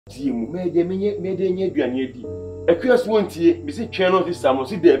Timu, made a duany di. A curious one tea, Missy Channel this summer,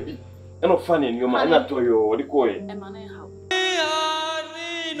 see there be. And not funny in your man, not to your what call it. We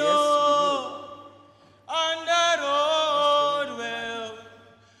know, and the road will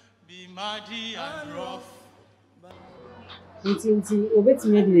be muddy and rough. It's obey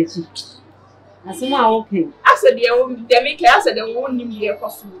me the cheek. I said, okay. I said, they make us at the one in the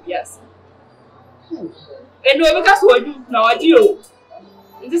possible, yes. And no, because what you know, I do.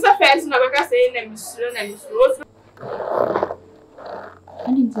 This is a fancy number saying, and Miss Rose. I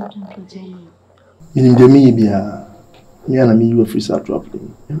didn't tell you. In the media, me and me were free out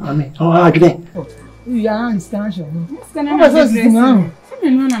traveling. I mean, how are you? You are understanding.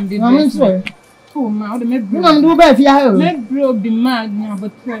 Oh, my, the make do bad. Yeah, make broke the man now,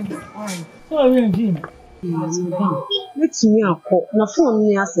 but sorry, Jim. Let's me up. No phone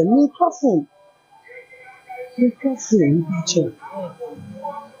near the microphone. Microphone, picture.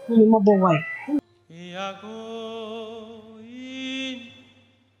 Mobile wife. We are going.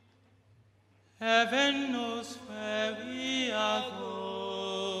 Heaven knows where we are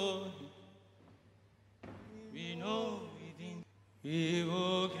going. We know within we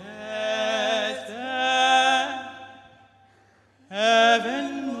will get there.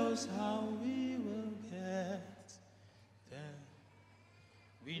 Heaven knows how we will get there.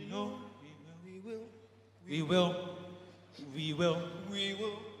 We know we will.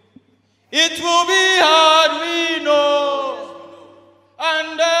 It will be hard, we know,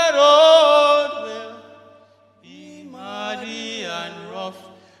 and the road will be muddy and rough,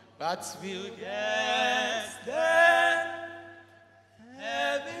 but we'll get there.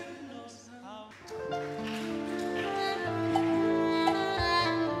 Heaven knows how.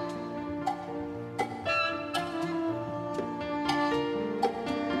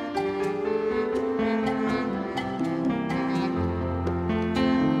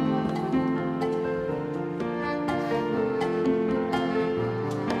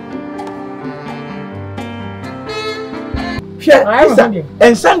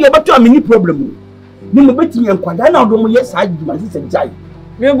 And Sunday about to any problem. No betting and Quadana don't yes, I do my sister Jai.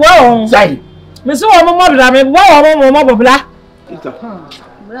 Me boy, Jai. Miss Woman, me boy, blah.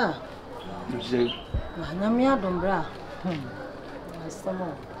 Bra. Namia don't bra. My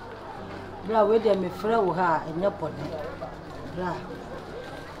stomach. Bra, where they me frail her and your body. Bra.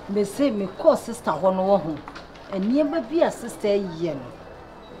 Me say me call sister one home. And never be a sister yen.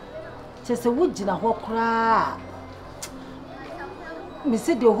 Just a wood in a whole cry. Me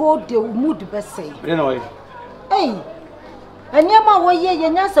say the whole day mood best say. Anyway. Hey, and Yama way ye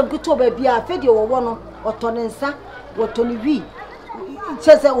nyasa good baby a fed your one or tonensa or Tony.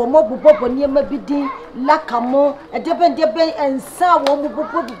 Says a woman bob near maybe din lacamo, a deben and sa one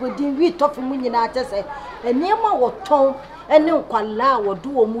bob din we talk from winning at us, and Yama or tone, and no quala or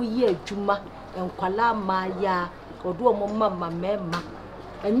do a muye juma, and quala maya or do a mamma memma.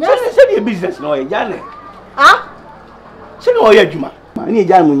 And yes, your business, no, Janet. Ah? Say no, Juma.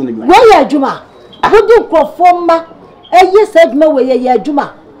 Where Juma? Who do performa? A year said me where ye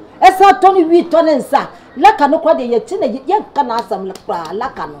Juma. As I Tony we turn sa. Lacano quad yetina yen canasam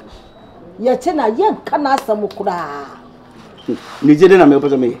lacano. Yetina yen canasam cra. Nijena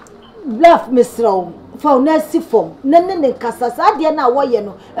me. Bluff Miss Row. For Nancy form. Nene Casas, I dear now why you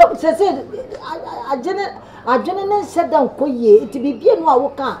know. Says I generally said down coye to be bien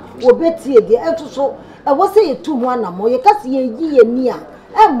waka or Betty the elder so. I was saying 2 1 more, you can't see ye near,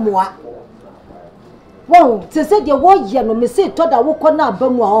 and moi. Well, to say your war, you know, me say, told I walk on our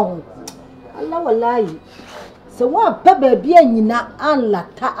bum. Allow a lie. So one pebble being na anla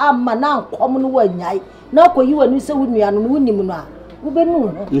ta mana common one night. Now, you and you say with me and Winimuna. We be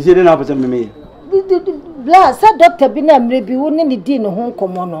known. You see, then I put me. Blah, said Dr. Binem, maybe wouldn't need dinner home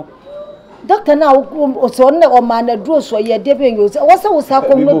common. Doctor now, also or man, a draw so ye debbing you. What's I was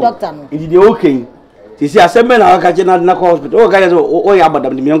happening with Doctor? It is okay. You see, I said, men are catching at the hospital. Oh, guys, oh, yeah, but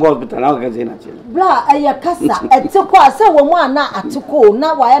the young hospital. I'll get in. Blah, a cassa, and took us a woman at to call,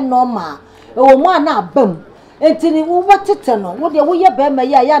 now I am normal. A woman now, boom. And till you what to tell, what the way you bear my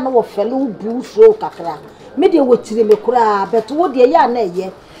ya fellow blue show cacra. Media would see me cry, but what the ya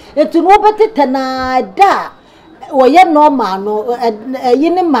nay, and to know better than I da. Or ya normal, no, a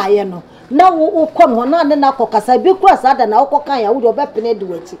yen my. Now, who come on and I cock I be cross out and I'll cock I would have been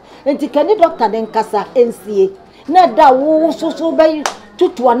do it. And to can doctor then cassa and see. Not that woo so by 2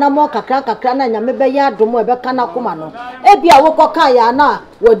 to an amoka cracker cran and maybe ya do more becana comano. Ebia wokaya na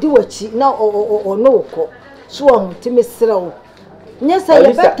will do it no or no. Swung to Miss Row. Yes,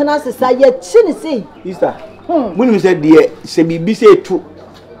 I bet can answer yet chin say. Sister, when you said, dear, say be say true,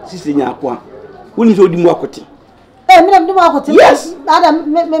 Sister Yakwa. When you told him walk. Yes.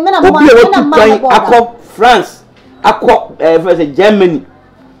 Akọ France, akọ first Germany.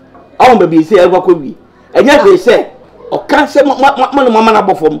 Awon baby say akọ wi. Enya dey say o kan say mo na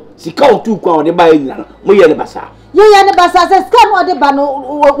bofom. Sika otu kwa o de ba nyina. Mo ye ne basa. Ye ne basa say sika no de ba no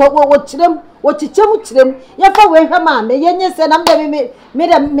wo kirem, wo chichemu kirem. Ye fa we hwa ma me ye nye say na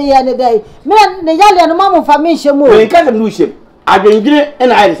me ye ne dai. Me ne yale no ma mo fa me hye mo. We kan dem no hye. Adwendwene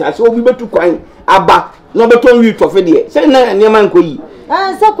na ayɛ sa so obi betu kwan aba no beton wi tofe de say na nneema nkoyi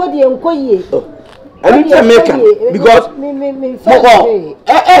say kodi nkoyi I didn't make because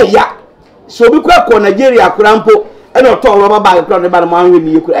ya so obi kwa Nigeria kurampo e no to roba bag kura ne ba no anwe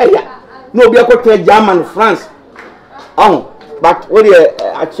ni ekura ya no obi akota German France but what the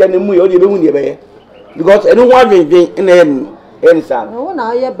ache ne mu ye odi be hu ne be ye because eno ho adwendwen na en sa no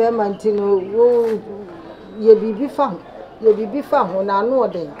na ye be mantino ye bibi fa ho na no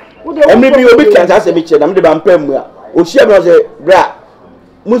oden maybe obi kan say be che na me de ba mpam a o hia me say bra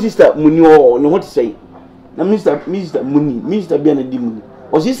mu sister muni o no what say na minister minister bia na di muni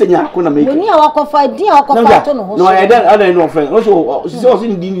o sister nya ko na make muni a wakofa din a wakofa to no ho no I don't know friend o sister o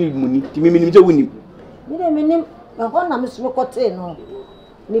sin di muni ti me nim je wuni me nim ho na me so kote no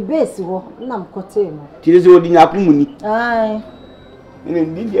ni base ho na m kote no ti ze odi nya ko muni ai ni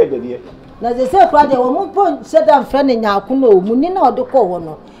ndi dia de na ze se kwa de wo mo po se da friend nya ko no muni na ode ko ho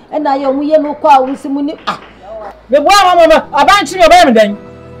no e na ye mu ye no kwa wo si muni me bua mama abanchi me ba me dan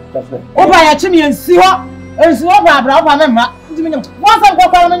o ba ya chi me nsi ho ba bra o ba me ma ndi me nyam wa san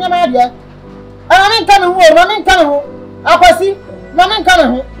kwa no nyama de ana ne kan ho akwasi na ne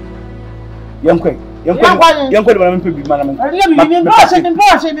kan ho yankwe de ba me pe bi mana me me po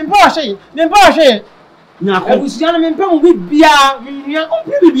she na ko abusia na me pe mu bibia ya o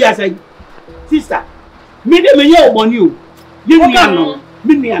pe bibia sai sister me de me ye oboni o ye ni ano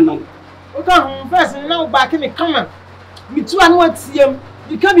me ni ano o ka ho first na o ba ke me kama me tu anu atiem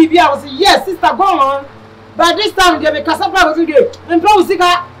you can be bia was yes sister go on but this time they me kasa pa go dey me pe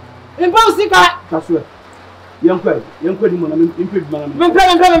usika kaso yankwe di mo na me pe bi mana me pe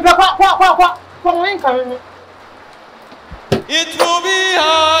kwa mo nka me it will be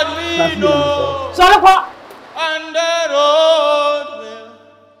hard we know so kwa and the road will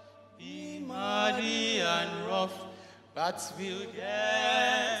be muddy and rough, but we'll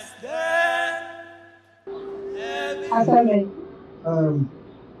get there.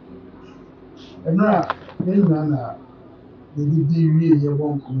 Emra, na the we ye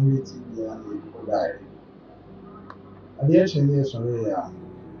one community ya na die. Ade chene sore ya.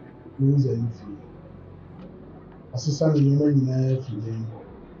 News and free. Asisa ni nyina free.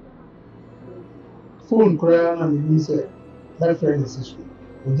 Phone cry na me say that friend is issue.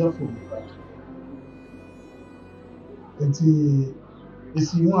 Oja phone cry. Enti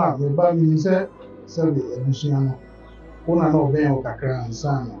esi mu a me ba mi say be ebusua no. Ona na oben o kakra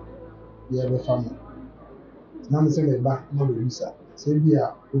ansa no. Ye be famo. Na me say me ba no be visa. Say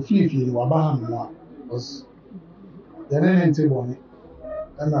bia ofifie ni waba ha no a. Cause the nente boni.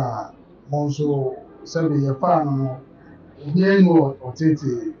 Na monso say be ye fa no. Obi engo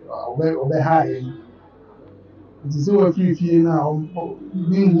otete obe ha yin. It is so free now.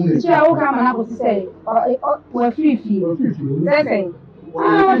 Being who is I will come and I will say, we're free. Say,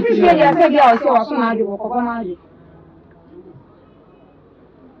 I appreciate you. I said, I was so mad. You were mad.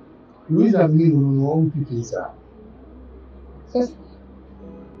 Louisa, no own people, sir.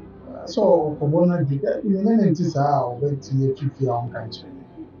 So, for one, you know, it is our way to make you feel on country.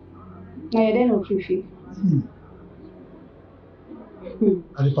 I don't know, free. And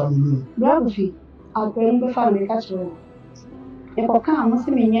the family, Bravo. I'll bring the family catch you. If I come, must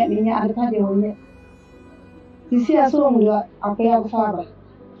mean yet me at the party on yet. You see, I saw me, I'll pay our father.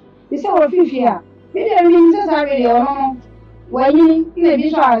 You say, we're 50 here. Maybe I mean, says I really or no. When you in a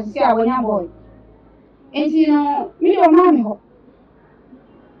visual, see our young boy. And you know, me or mammy hop.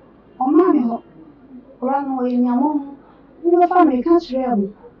 Or mammy hop. Run away in your mom. Who family catch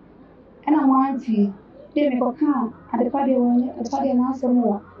rebel. And I want to. They make a come at the party on at the party and answer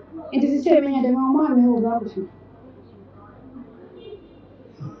more. It is the same in the mamma who got you.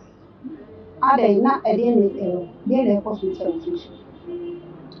 Are they not at the end of the day? They're possible television.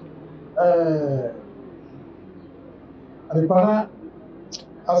 the para,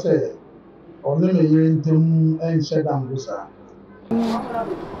 I say, only me hearing them and shut down Gusa.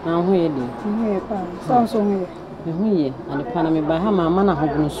 Now, who is it? Sounds so here. Who and the Panama by her mamma who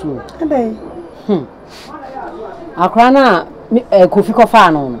goes through. Akrana Kofi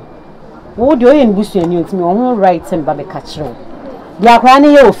Kofano. Wo do you in bush and you to me on right and baby catch you. The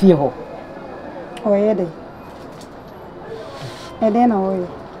Akrani you feel. Oh, yeah, and then away.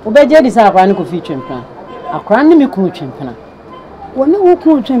 Obeja this Akrani Kofi plan. akra ne me kunu twempena wona wo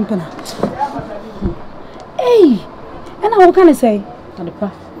kunu twempena ana wo kan say adepa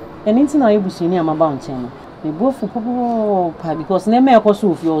eni nti na yebusu ni amaba onchen no me bofu popo pa because na me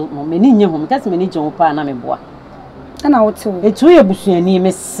ekoso ofi no me ni nye ho me kase me ni je ho pa na me boa ana wo tewo etu yebusu ani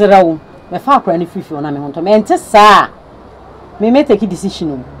me srawo me fa akra ne fifi na me ho to me ente saa me take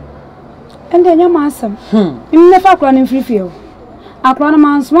decision o ende nya masam me fa akra ne fifi o akra na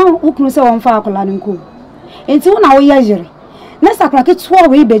mansma wo kunu se won fa akra ne nko enti wo na wo ye jere na sakra ke tuo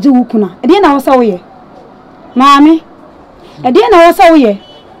we beje wo kuna e na wo sa wo ye maami e na wo sa wo ye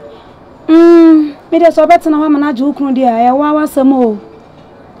me de so betina ho mana je wo kunu de a e wa wasam o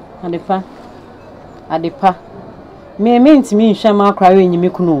adepa me ntimi nhwa ma akra we nyime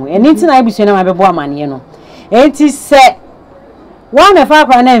kunu eni nti na ibusu na ma bebo amane no enti se wa me fa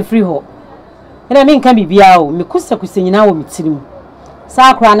akra na mfiri ho ina me nka bibia o me kusa nyina wo mitirim sa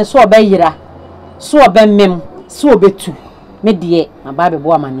akra ne so obeyira so obemmem so obetu me de aba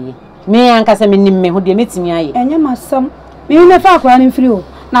bebo amane me ankasa me nim me ho de metimi aye enya masam me fa akra ne mfiri ho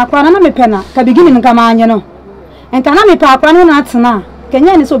na akra na me pena ka bigini nka ma anye no enka na me pa akra no na atena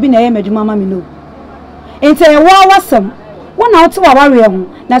kenya ne so bi na ye madwuma ma me no ente wa wasam wona wote wa ware ho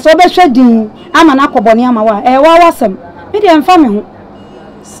na so obehwe din ama na akobone ama wa wa wasam me de mfa me ho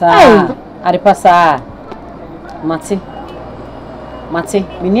sa adepa sa mate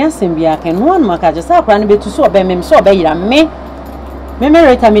mini asem bia kan no an maka je sa akra ne betu so obemmem so obeyira me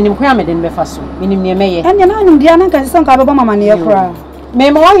reta minim kwa me den befa so minim ne meye enya na nim dia na kan se nka beba mama ne ye kra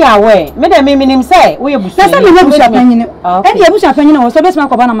me mo ya we me de me minim say wo ye busu na se me ne busu apanyine e de busu apanyine wo so besima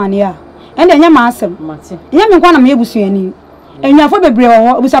koba na mane ya ende nya ma asem mate nya me kwa na me busu ani enwafo bebre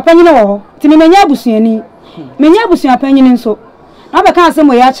wo busu apanyine wo ti me nya busu ani me nya busu apanyine nso na be kan asem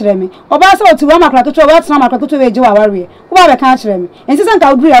wo ya kire me oba se otu wa makra keto wa tena makra keto we je wa ware wo ba be kan kire me ensi se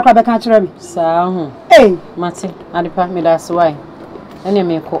nka oduru akra be kan kire me sa ho mate adepa me da so why ene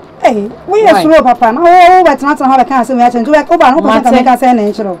me ko we yes ro papa na wo ba tena ha be kan asem ya chenju we ko ba no ko se ka me ka se na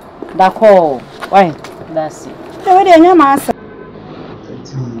nchiro da ko why that's it we de nya ma asem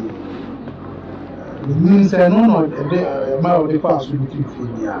say no ma o de pass with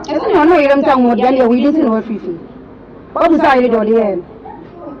fifi ya e se no yere nta mo de le we dey no fifi o bu sa yere do de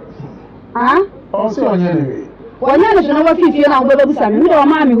o se onye ne wonya ne so no fifi na wo be bu sa me do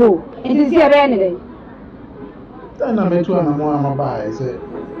ma mi ho enti si ebe ne de na metu na mo ama ba ese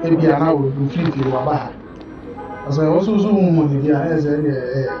e bia na wo fifi wa ba asa o so mo ni bia ese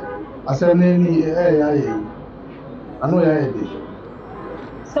asa ne ni ya ye anu ya ye de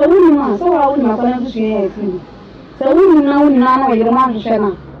so wuni ma so wa wuni ma kwa na su ye fi so wuni na no yere ma hwehwe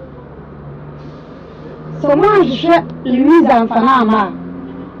na so ma hwehwe Louisa mfana ma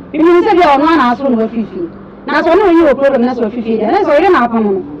bibi se bia ono na aso no fifi na so no yi o problem na so fifi de na so yere na apam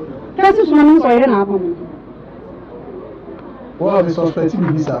no kasi so no so yere na apam no well we suspect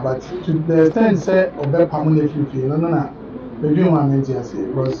me this about to the extent say obe pam na fifi no na bedu ma menti ase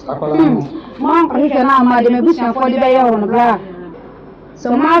because akwala no ma ko hwehwe na ma de mebusu afọ de be ye wo no bra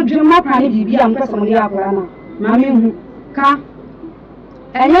so ma dwuma ma kan bibi am kwese mo de akora na ma me hu ka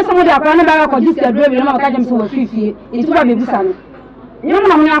enye so mo de akora na ba ko diska dro bi na ma ka jem so wo fifi itu ba bebusa no nyam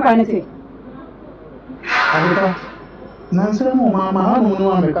na mo nya akora ne te adepa na se mo mama ha no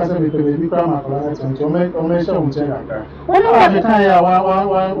ma me ka se me pe bi kra ma akora na te o me she o nche aka ono wa ka ya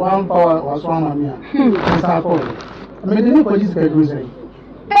wa mpa wa so ama mi a sa ko me de ni ko diska dro sei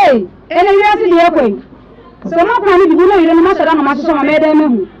ene wi ase de ekoi so ma kwa ni bibu no yire no ma shada no ma so ma me da me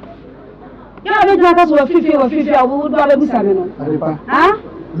hu ya be dra ka so fifi a wo do ba busa me no adepa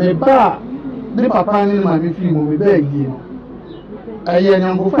me ba de papa ni ma mi fi mo me ba yi no aye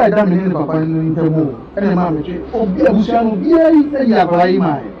nyango fa da me ni papa ni ntemu ene ma me twe obi abusia no bi ayi akora yi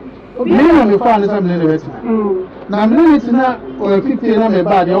mai obi na me fa ni sa me ne betina na me ni tina o 50 na me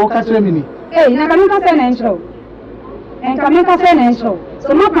ba de o ka kire mi ni na ka mi ka se na ntro en ka mi ka se na ntro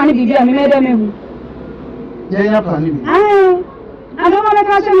so ma kwa ni bibi a me da me hu ya plan ni bi ado ma me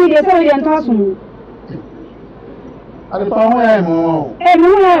ka se mi de se we de nto aso ade pa ho ya mo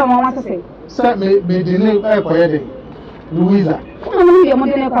mo ya mo ma se me de ne e ko ye de Louisa ko mo ni de mo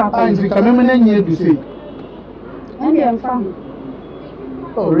de ne kwa pa nti ka me na nya bi sei and dem fam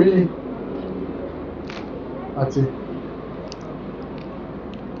oh really ati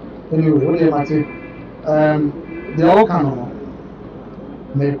anyway what am ati they all can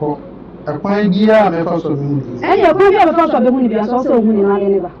me ko akwan bia me fa so me hu ni akwan bia me fa so be hu ni bia so hu ni na de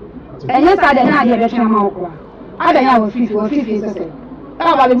ne ba enye sa de na de be twa ma okwa ada ya wo fifi sese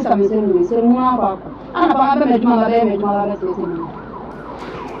ka ba le busa me se mu akwa ana pa be me djuma ba se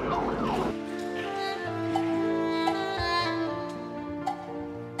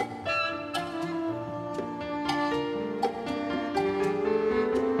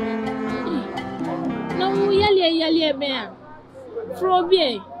yali be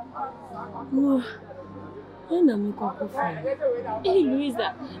Frobie. Na me ko fa.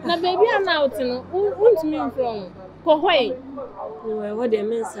 Louisa, na baby am out no. Want me from. Ko hoy. No, what dem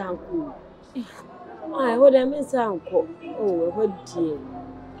mensa nko. Ah, what dem mensa nko. Oh, what die.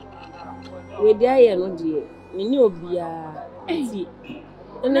 We dia ye no die. Me ni obia. Ti.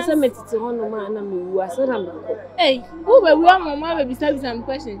 Na say metiti hono ma na me wu asara me ko. Who be we mama be service some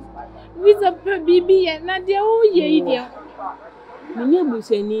questions. Visa baby na dia o ye dia. Me ni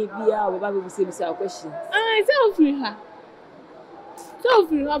abusani bia o baba be service questions. So free her. So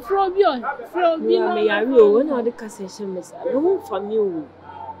free her from me yari o na de kase shemes. No fa me o.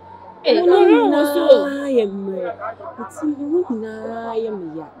 No so. I am. It's me na ya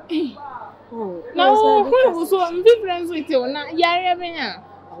me ya. Oh. Now who so I'm friends with you na yari be ya.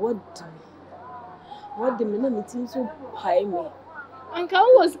 What the me na me tin so high me. Anka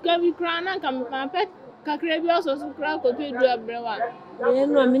was gabi kra na ka pet kakra bi also so kra ko to edu abrewa. Me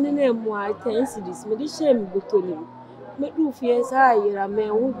no me ne na mu a 10 cedis me de shame botoni. Me do fie sa yira me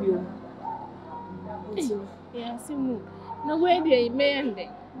ho biom. Yeah, simu. No we dey me ende.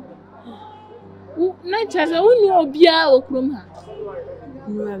 Na chaza uni obia okrom ha.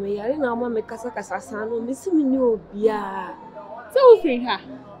 No me yare na ma me kasa san no me simi ni obia. So free ha.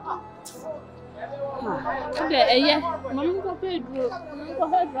 Mama ko Pedro, mama ko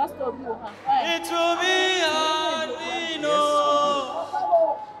head rest of you ha. It will be hard, we know,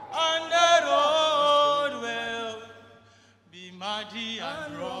 and the road will be muddy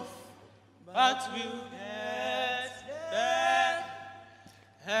and rough, but we'll get there.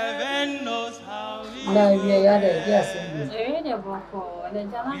 Heaven knows how we Na ya de yes.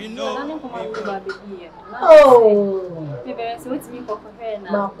 You know. Oh.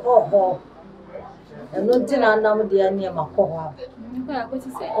 Ma ko eno ntina nam de ane ma ko ho.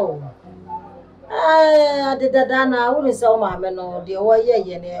 Oh. Adeda na uri se o ma me no de wo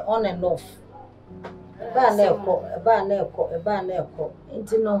ye ne on and off. Ba na eko.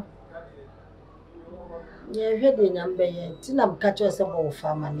 Ntino. Ye hwede nyambe ye ntina mka cho se bo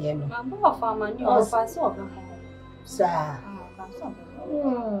fa mane no. Ma bo fa mane o fa se obe ko. Sa.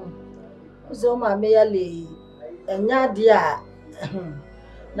 So ma me ya le enya de a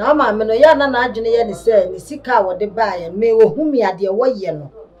na ma me no ya na adwene ye ne se ni sika wo de ba ye me ohumi ade wo ye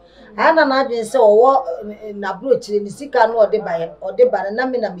no ana na adwene se wo na brochire ni sika no ode ba na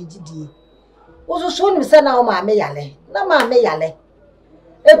me na megidie wo so ni se na wo ma me yale na ma me yale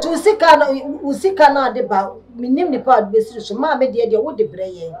etu sika na ode ba minim ni pa ode besiri so ma me de wo de bre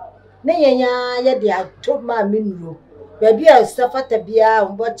ye ne yenya ye de ato ma me nuro ba bia safata bia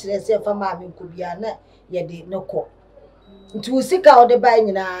mbo kire se fa ma me nko bia na ye de ne ko nti sika ode ba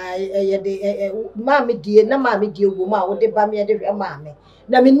nyina ye de maame die na maame die wo ma ode ba me de hwe maame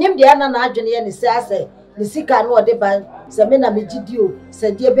na minim de ana na adwene ye ne se ase ne sika no ode ba se me na me gidi o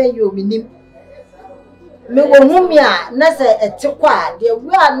se de ben yo minim me wo humi a na se etekwa de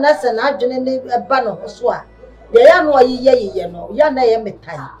wu a na se na adwene ne ba no so a de ya no ye no ya na ye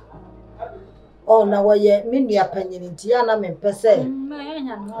metan oh na wo ye me nua panyini nti ya na me mpese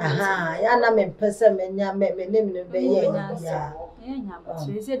aha ya na me mpese menya me nim ne be ye ya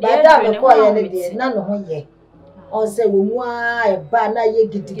ba da me ko ye ne de na no ho ye on se wo mu a e ba na ye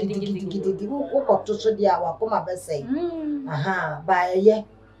gidi wo ko to so dia wa ko ma be sei aha ba ye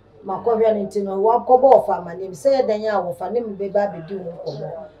ma ko hwe ne nti no wa ko bo fa ma nim se ye dan ya wo fa ne me be ba be di wo ko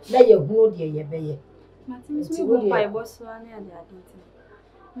na ye hunu de ye be ye nti wo pa ibo so ani ade adenti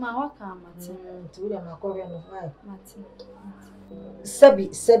ma waka mate tuya makoria no hai mate sebi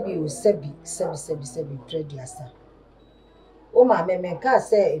prediasa o ma me ka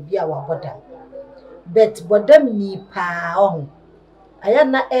se ebi a waboda bet bodam ni pa ohun aya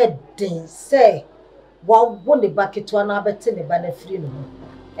na edin se wa wo ne baketwa na abete ne ba na firi no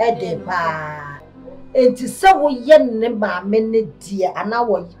ede pa enti se wo ye ne ma me ne die ana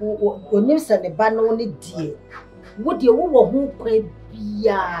wo onim se ne ba no ne die wo de wo ho kwa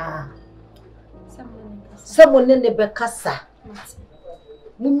bia samone ne be kasa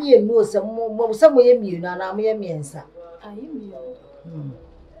mumie no se mo samo ye mienu ana mo ye miensa ayi mienu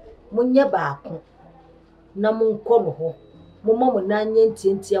munye baako na monko no ho mo mamo na anya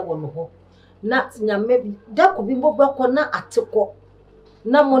ntientia wo no ho na nyame dako bi mbobako na ateko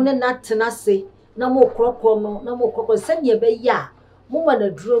na mo ne na tena se na mo krokro no na mo krokro se ne be ya mo ma na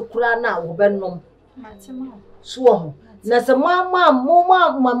duro kura na wo be nom matema so ho na se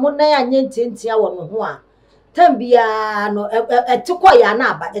mo na ya anya ntientia wo no ho a tambia no eteko ya na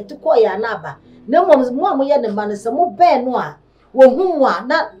aba na mo ye ne ma no se mo be no a wo hu a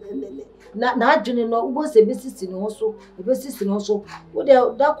na na adwene no wo se besisi ne ho so ebesisi ne ho so wo de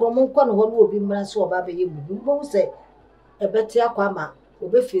da kromo nkọ no ho no obi mmra so oba be ye bubu wo se ebete akwa ma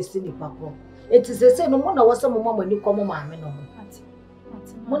obefesi nipa kro eti sese no mo na wo se mo mama ni kọ mo maame no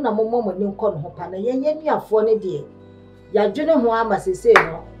mo na mo mama ni nkọ no ho pa na yenye nuafo ne de ya dwene ho ama sese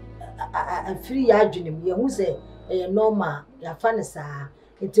no afiri ya adwene mu ye hu se normal ya fa ne saa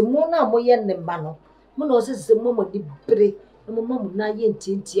eti mo na mo ye ne mba no mo na wo se sese mo di bere mo mama na ye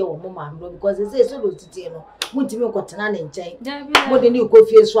ntintie wo mo maame no because sese so lo titie no mo ntimi nkotena ne nkyɛn mo de ni ko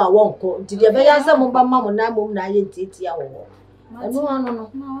fie so a wonko nti de be ya se mo ba mama na mo na ye ntintie a wo enu anu no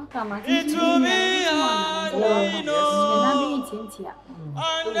It will be hard, we know,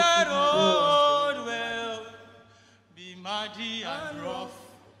 and the road will be muddy and rough,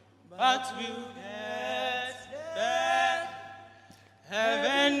 but we'll get there.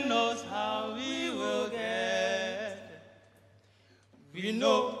 Heaven knows how we will get. We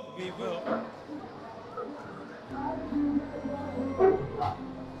know we will.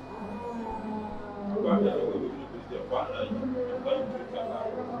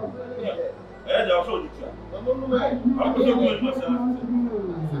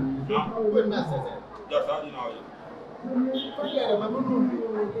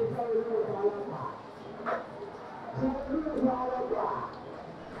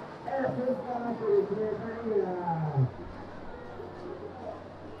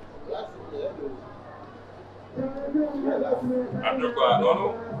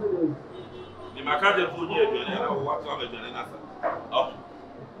 Ni makaje funi e jone na wa to me jone na sa. Oh.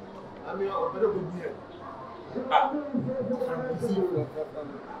 Ami o bedo go bi e. Ah.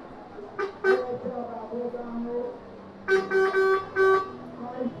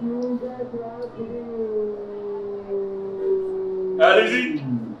 Allez-y.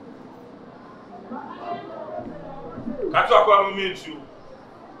 Kato akwa mo mentu.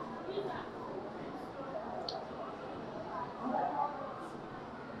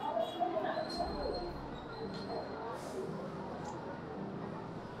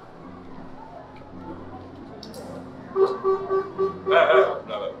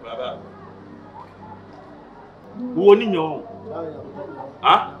 Woni nyo.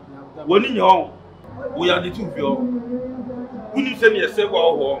 Ah? Woni nyo. We are the two of you. Woni se ne se wa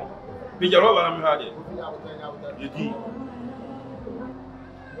ho. Me jaro ba na me ha de. Yedi.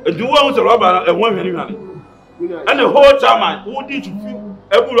 Edu wa ho se roba na ehwo hwani hwani. And the whole time who did you feel?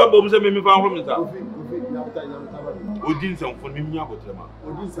 Every roba se me fa ho me ta. Odin sem fun mi nya botrema.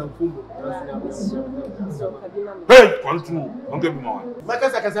 Odin sem fun bo. Hey, continue. Onke bi ma wa.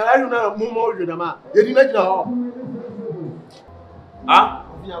 Makasa kasa ayu na mo mo odwe na ma. Yedi na gina ho. Ah?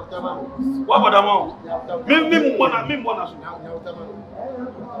 What about the mom? Me wanna so.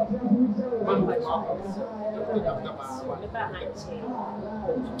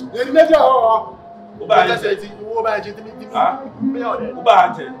 Yedi na gina ho. Uba se ti wo ba je ti mi. Ah? Me o de.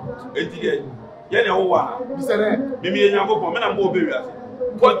 Uba je. Enti de. Ye ne wo wa. Bi se re. Me Nyankopon me na mo be wi ase.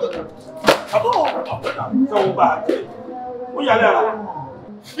 Abo. So uba je. Wo ya le ara.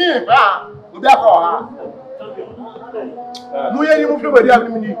 Fi ba. Obi akọ ha. No ye ni mo fi body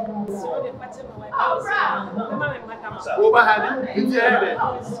am ni. O ba ha ni ti e de.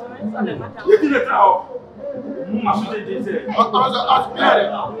 Ye ti le tra ho. Mu ma so de se. O clear.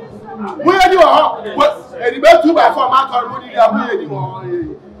 Mo ye ni wo ho. E di be 2 by 4 ma ko mo di da mo ye ni wo.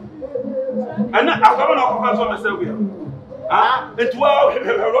 Ana akaba na ko fa so me se we. Ah, etwa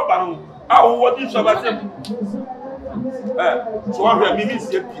roba no. Ah, wo di so ba se. So I hear me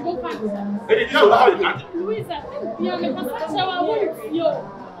see people. Luisa, you me passa chawa won yo.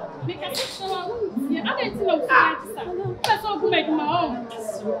 Me ka chawa won yo. Ada ti lo fa. Person ku make my own.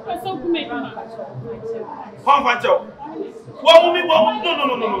 Person ku make my. Hon fa chaw. Wo mi no.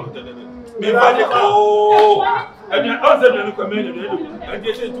 Me fa de ko. E bi on se me ko me no do. E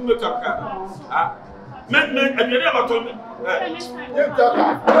je se tu me ka. Ah. Me e bi de ma to me.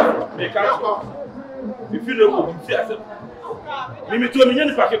 Me ka. If you don't go see yourself. Me to me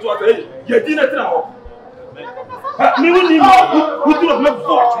nyane packet water. Ye di na tra ho. Me woni who do not make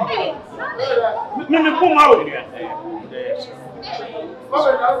fault. Me ko ma wo.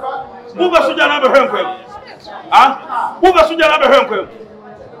 Who ba so jana be hwen kwem. Ah? Who ba so jana be hwen kwem.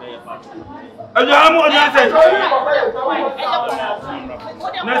 Aja mo anya say.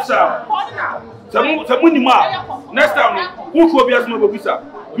 Next time. Samu ni ma. Next time who ko bi asma bobisa.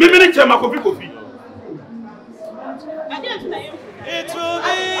 Me ni chema kofi. It will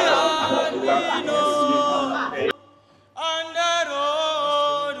be hard, we know, and the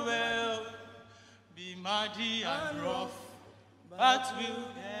road will be muddy and rough, but we'll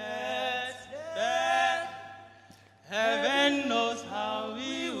get there. Heaven knows how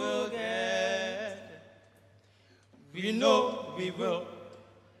we will get. You know we will.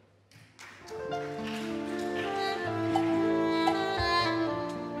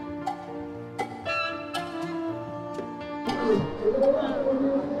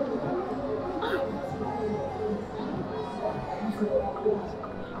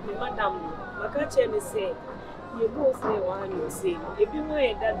 Madam, my catcher say, you go say one, you say, if you know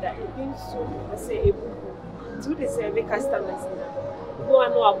that, it means so. I say, to the same customers. Go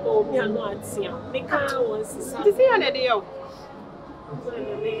and know about me and not see him. Make her once. To see on a day out.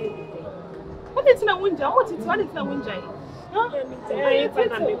 What is in a window? What is in a window? Ah,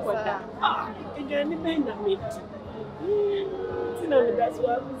 that's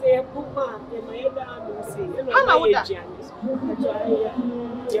what I say. Papa, my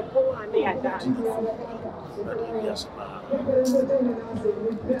dad say.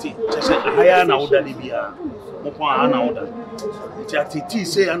 Haya na oda de bia mo po ana oda ti atiti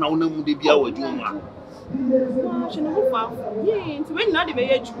say ana ona mu de bia wadu mu a she no fa ye nti we na de be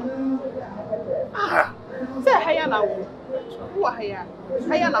yaju ah say haya na wo haya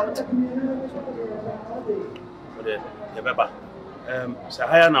na wo de ye beba say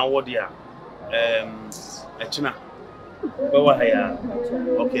haya na wo de a echina bawa haya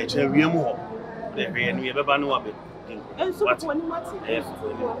okay che wiem ho de hwe no ye beba no abe so ko ni mati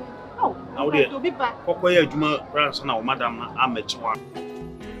oh now there kokko ya adwuma branch na o madam na amechiwa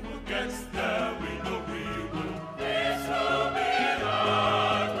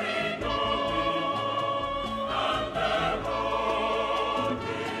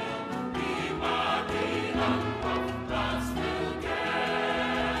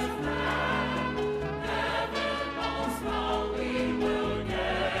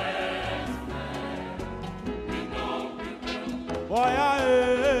Boy,